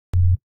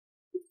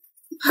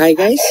Hi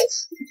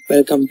guys,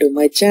 welcome to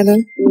my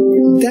channel,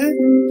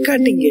 The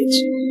Cutting Edge.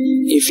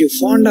 If you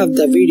fond of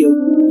the video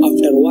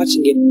after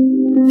watching it,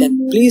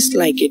 then please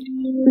like it.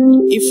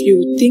 If you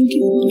think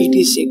it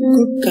is a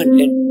good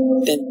content,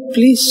 then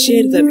please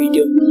share the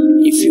video.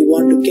 If you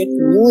want to get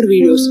more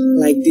videos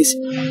like this,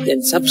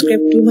 then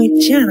subscribe to my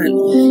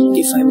channel.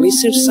 If I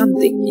missed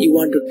something, you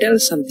want to tell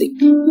something,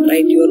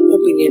 write your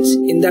opinions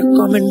in the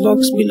comment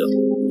box below.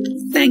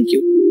 Thank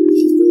you.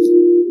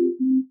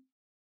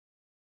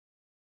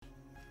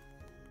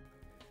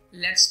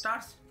 Let's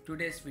start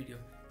today's video.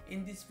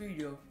 In this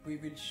video, we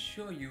will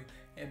show you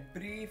a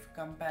brief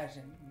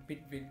comparison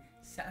between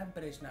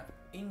celebration of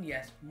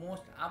India's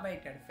most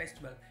awaited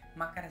festival,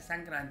 Makara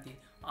Sankranti,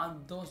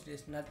 on those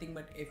days nothing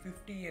but a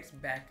 50 years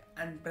back,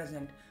 and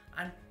present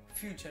and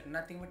future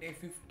nothing but a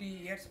 50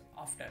 years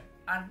after.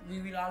 And we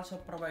will also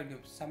provide you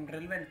some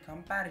relevant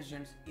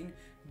comparisons in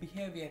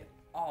behavior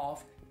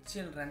of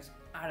children,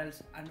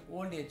 adults and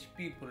old age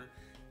people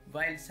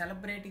while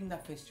celebrating the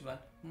festival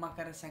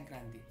Makara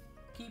Sankranti.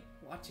 Keep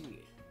watching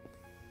it.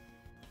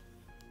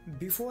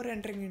 Before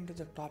entering into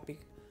the topic,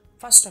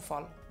 first of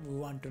all, we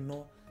want to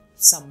know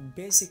some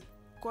basic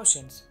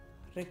questions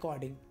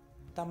regarding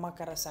the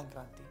Makara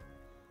Sankranti.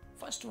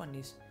 First one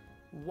is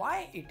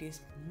why it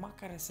is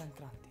Makara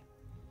Sankranti.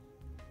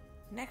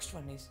 Next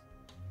one is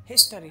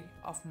history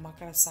of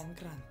Makara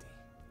Sankranti.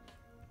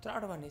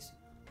 Third one is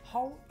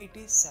how it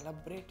is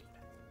celebrated.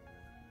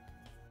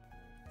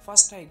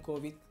 First I go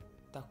with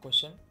the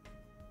question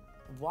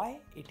why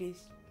it is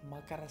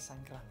Makara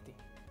Sankranti.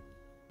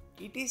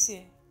 It is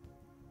a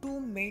two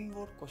main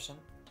word question.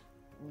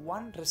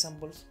 One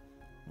resembles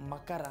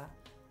Makara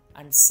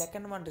and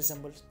second one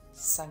resembles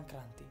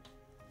Sankranti.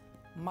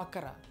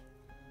 Makara.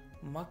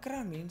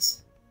 Makara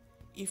means,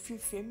 if you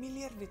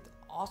familiar with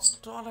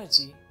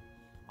astrology,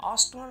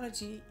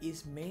 astrology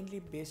is mainly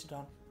based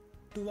on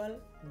 12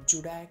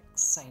 Judaic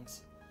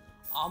signs.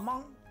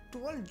 Among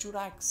 12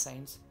 Judaic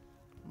signs,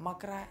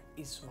 Makara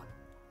is one.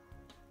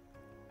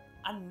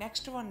 And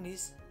next one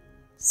is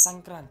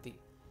Sankranti.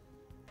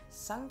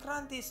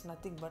 Sankranti is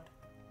nothing but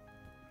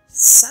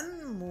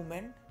sun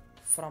movement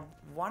from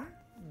one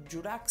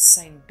Judaic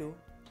sign to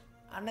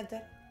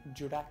another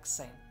Judaic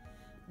sign.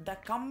 The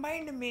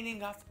combined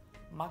meaning of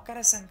Makara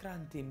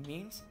Sankranti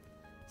means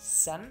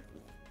sun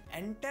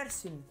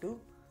enters into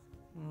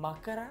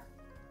Makara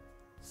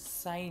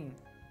sign.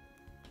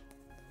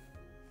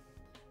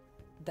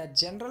 The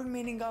general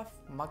meaning of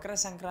Makara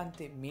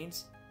Sankranti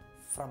means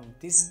from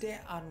this day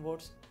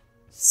onwards,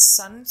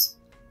 sun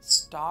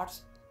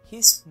starts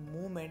his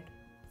movement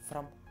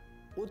from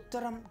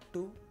Uttaram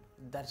to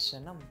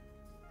Darshanam.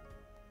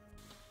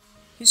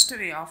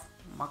 History of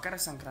Makara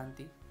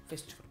Sankranti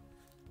festival.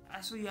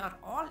 As we are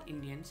all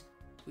Indians,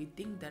 we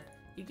think that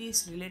it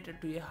is related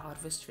to a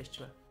harvest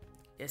festival.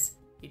 Yes,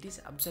 it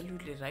is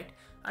absolutely right,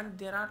 and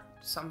there are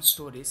some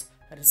stories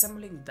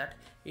resembling that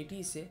it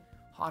is a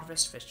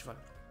harvest festival.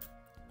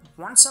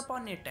 Once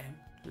upon a time,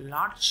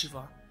 Lord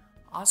Shiva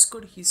asked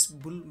his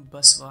bull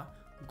Basva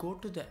go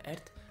to the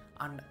earth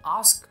and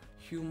ask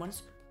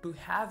humans to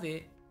have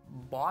a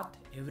bath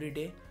every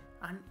day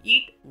and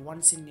eat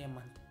once in a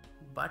month.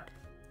 But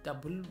the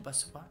bull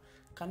Basva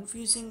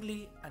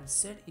confusingly and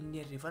said in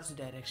a reverse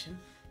direction,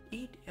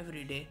 eat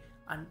every day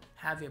and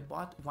have a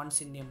bath once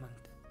in a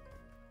month.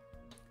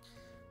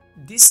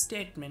 This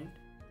statement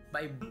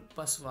by bull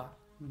Basva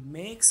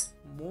makes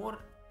more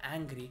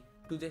angry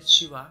to the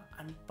Shiva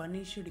and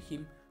punished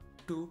him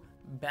to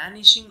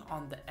banishing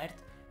on the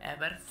earth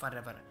ever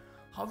forever.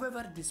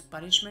 However, this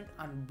punishment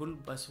on bull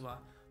Basva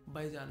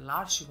by the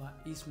Lord Shiva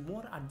is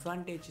more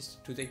advantageous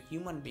to the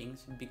human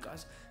beings,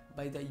 because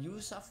by the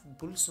use of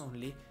bulls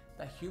only,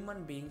 the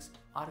human beings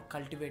are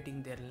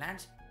cultivating their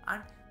lands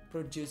and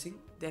producing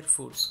their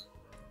foods.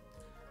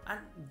 And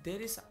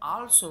there is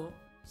also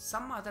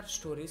some other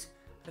stories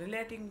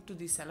relating to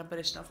the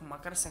celebration of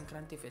Makara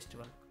Sankranti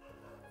festival.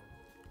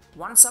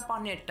 Once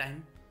upon a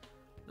time,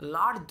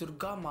 Lord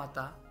Durga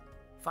Mata,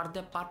 for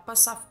the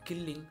purpose of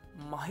killing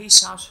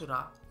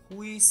Mahishasura,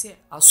 who is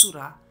a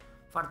Asura,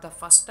 for the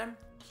first time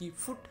he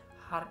put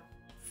her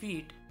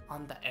feet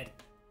on the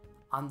earth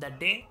on the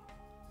day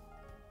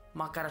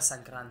Makara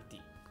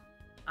Sankranti.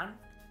 And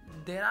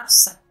there are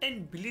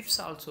certain beliefs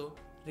also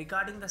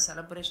regarding the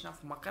celebration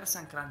of Makara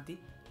Sankranti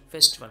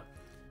festival.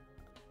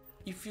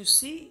 If you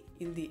see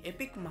in the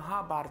epic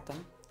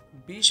Mahabharatam,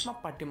 Bhishma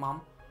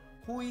Patimam,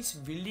 who is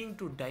willing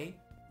to die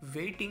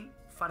waiting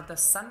for the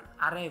sun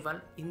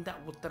arrival in the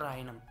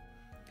Uttarayanam.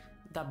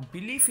 The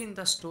belief in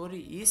the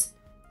story is,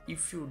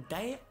 if you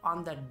die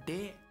on the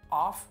day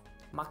of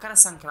Makara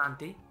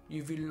Sankranti,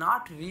 you will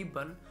not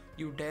reborn,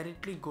 you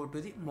directly go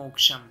to the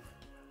Moksham.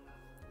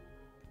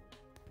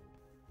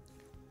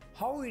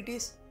 How it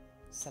is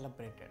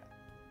celebrated?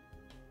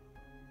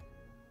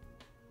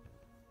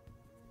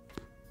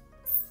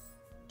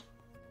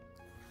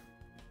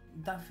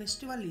 The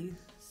festival is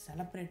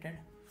celebrated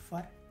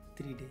for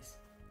 3 days.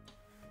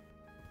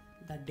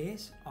 The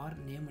days are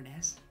named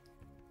as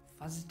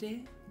first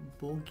day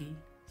Bhogi,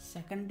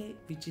 second day,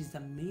 which is the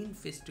main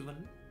festival,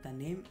 the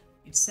name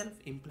itself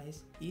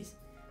implies is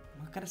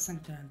Makara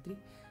Sankranti,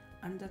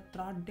 and the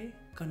third day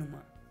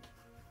Kanuma.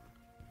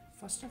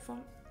 First of all,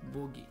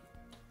 Bhogi.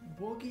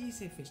 Bhogi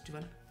is a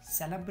festival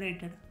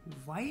celebrated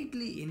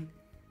widely in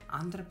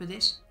Andhra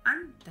Pradesh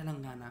and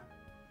Telangana.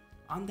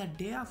 On the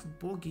day of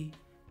Bhogi,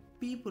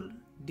 people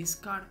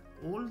discard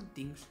old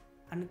things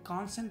and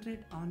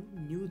concentrate on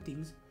new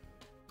things,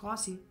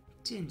 causing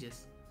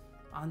changes.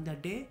 On the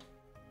day,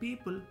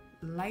 people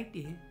light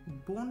a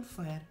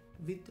bonfire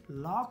with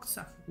logs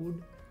of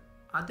wood,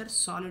 other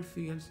solid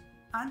fuels,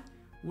 and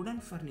wooden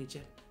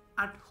furniture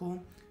at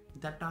home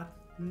that are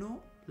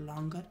no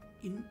longer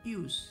in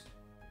use.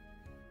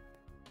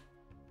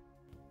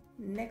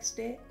 Next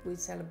day, we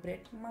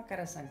celebrate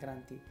Makara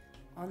Sankranti.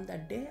 On the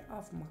day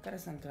of Makara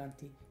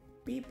Sankranti,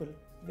 people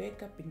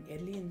wake up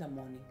early in the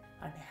morning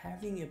and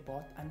having a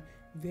bath and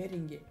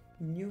wearing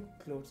a new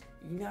clothes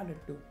in order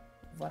to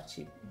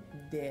worship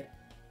their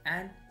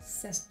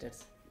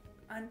ancestors,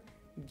 and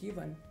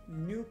given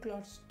new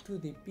clothes to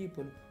the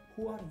people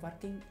who are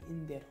working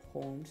in their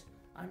homes,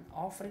 and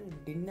offering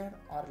dinner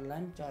or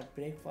lunch or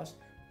breakfast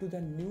to the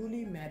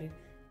newly married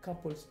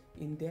couples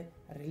in their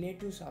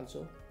relatives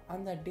also.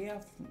 On the day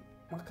of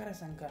Makara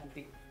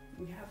Sankranti,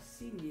 we have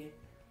seen a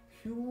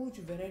huge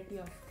variety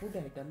of food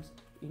items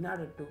in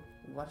order to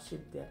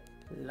worship their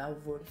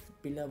loved,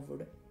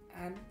 beloved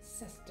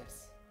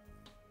ancestors.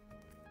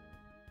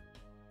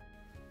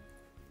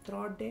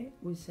 Third day,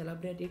 we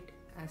celebrate it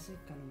as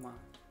a Kanuma.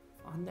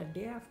 On the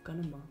day of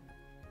Kanuma,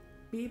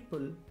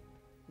 people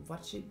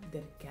worship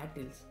their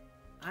cattle,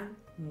 and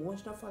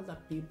most of all the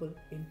people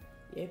in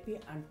AP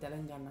and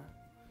Telangana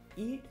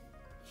eat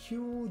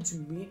huge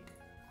meat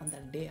on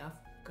the day of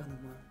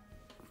Kanuma.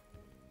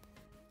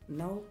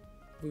 Now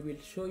we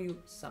will show you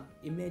some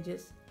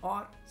images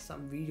or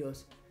some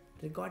videos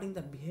regarding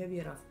the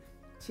behavior of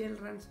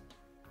children,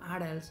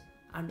 adults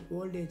and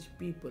old age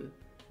people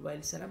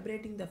while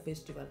celebrating the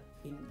festival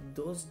in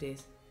those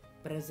days,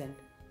 present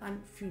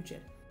and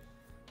future.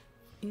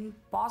 In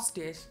past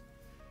days,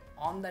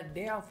 on the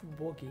day of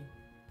Bhogi,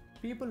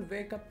 people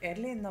wake up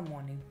early in the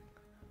morning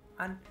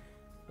and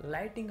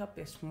lighting up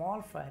a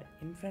small fire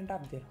in front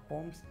of their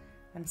homes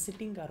and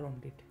sitting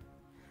around it.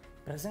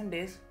 Present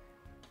days,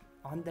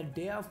 on the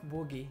day of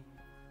Bhogi,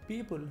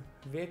 people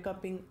wake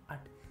up at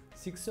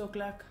 6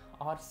 o'clock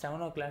or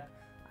 7 o'clock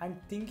and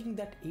thinking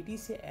that it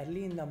is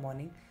early in the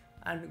morning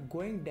and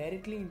going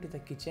directly into the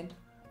kitchen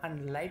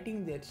and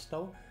lighting their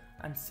stove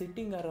and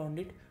sitting around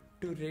it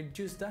to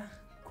reduce the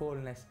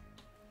coldness.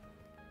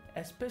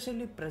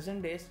 Especially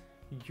present days,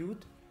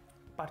 youth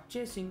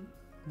purchasing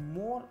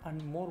more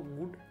and more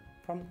wood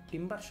from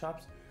timber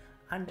shops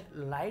and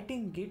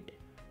lighting it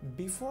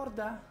before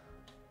the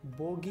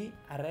Bhogi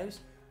arrives,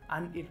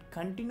 and it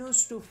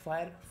continues to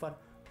fire for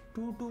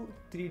 2 to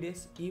 3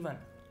 days even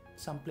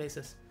some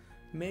places.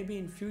 Maybe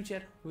in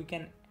future we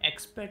can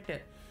expect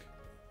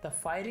the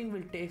firing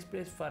will take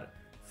place for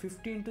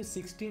 15 to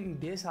 16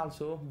 days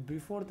also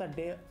before the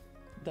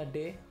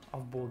day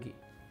of Bhogi.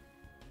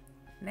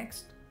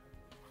 Next,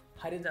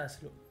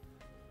 Haridaslu.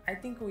 I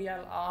think we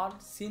have all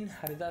seen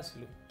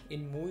Haridaslu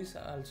in movies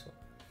also.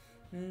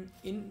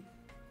 In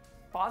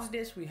past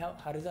days we have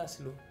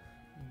Haridaslu,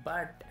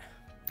 but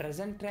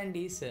present trend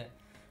is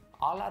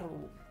all are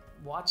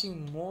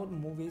watching more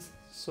movies,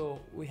 so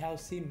we have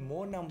seen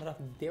more number of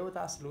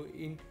Devataslu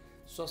in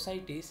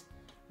societies.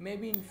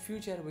 Maybe in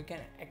future we can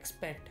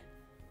expect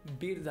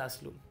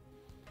Birdaslu.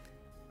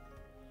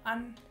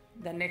 And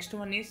the next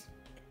one is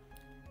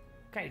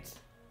kites.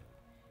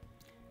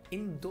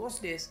 In those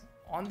days,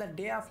 on the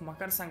day of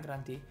Makar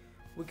Sankranti,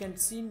 we can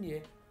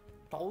see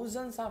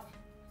thousands of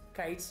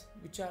kites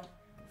which are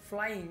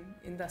flying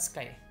in the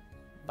sky.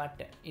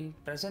 But in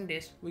present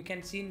days, we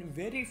can see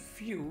very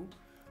few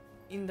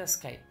in the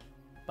sky.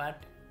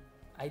 But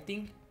I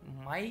think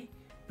my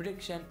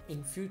prediction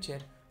in future,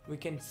 we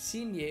can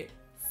see a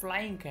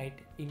flying kite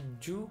in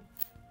zoo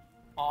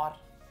or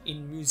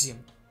in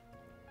museum.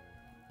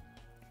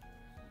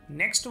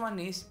 Next one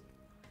is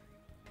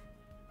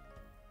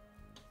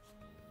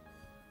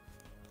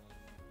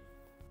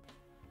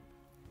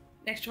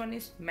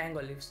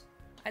mango leaves.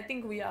 I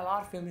think we all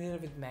are familiar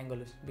with mango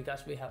leaves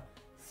because we have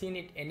seen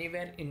it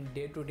anywhere in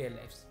day-to-day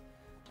lives.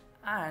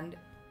 And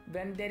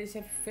when there is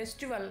a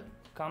festival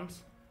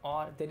comes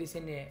or there is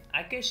an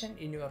occasion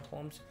in your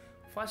homes,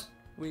 first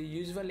we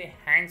usually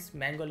hangs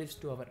mango leaves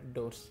to our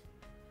doors.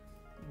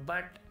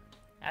 But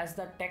as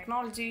the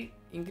technology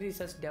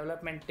increases,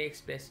 development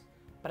takes place,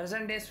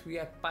 present days we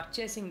are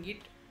purchasing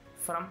it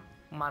from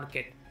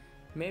market.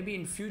 Maybe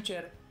in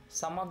future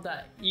some of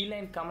the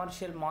e-line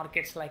commercial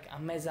markets like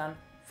Amazon,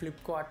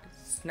 Flipkart,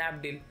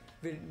 Snapdeal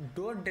will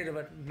door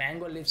deliver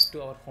mango leaves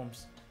to our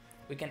homes.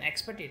 We can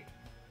expect it.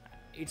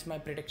 It's my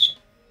prediction.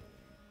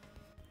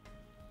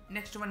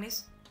 Next one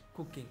is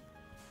cooking.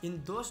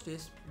 In those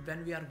days,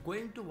 when we are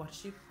going to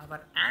worship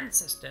our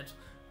ancestors,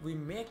 we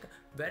make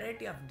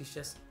variety of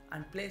dishes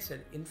and place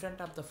it in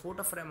front of the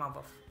photo frame of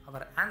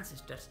our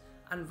ancestors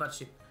and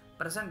worship.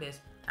 Present days,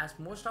 as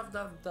most of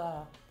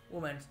the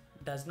women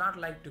does not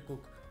like to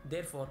cook,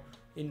 therefore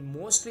in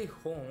mostly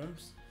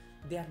homes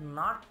They are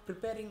not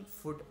preparing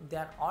food, they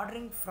are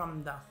ordering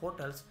from the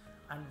hotels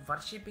and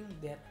worshipping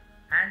their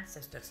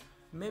ancestors.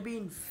 Maybe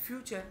in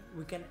future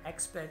we can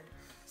expect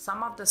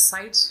some of the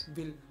sites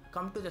will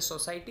come to the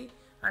society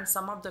and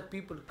some of the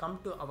people come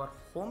to our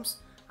homes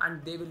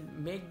and they will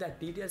make the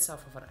details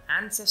of our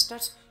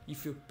ancestors.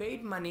 If you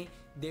paid money,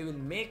 they will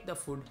make the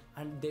food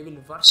and they will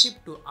worship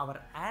to our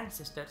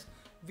ancestors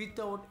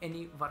without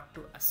any work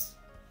to us.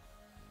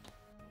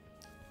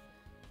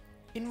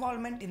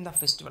 Involvement in the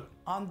festival.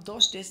 On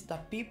those days, the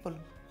people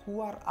who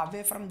are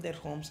away from their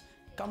homes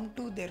come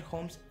to their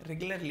homes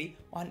regularly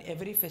on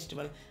every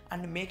festival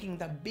and making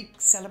the big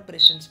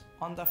celebrations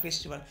on the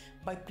festival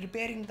by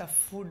preparing the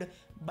food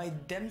by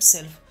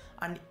themselves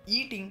and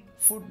eating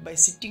food by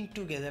sitting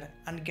together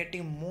and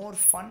getting more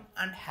fun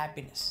and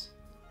happiness.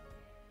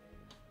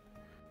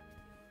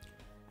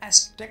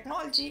 As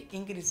technology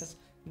increases,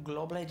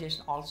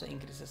 globalization also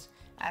increases.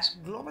 As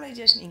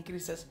globalization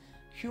increases,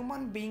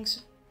 human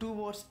beings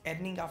towards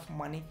earning of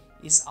money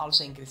is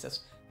also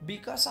increases.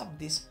 Because of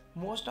this,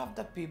 most of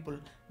the people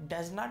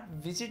does not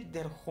visit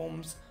their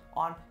homes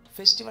on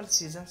festival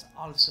seasons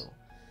also.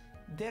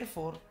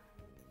 Therefore,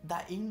 the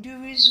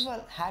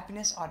individual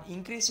happiness are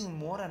increasing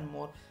more and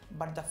more,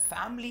 but the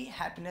family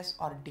happiness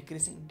are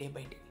decreasing day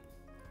by day.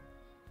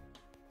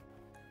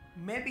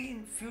 Maybe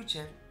in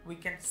future we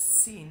can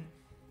see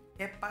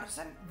a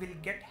person will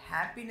get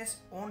happiness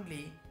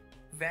only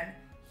when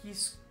he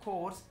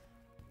scores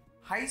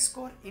high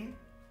score in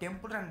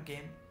temple run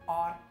game,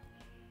 or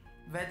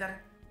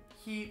whether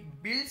he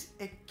builds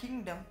a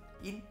kingdom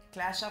in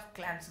Clash of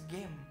Clans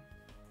game.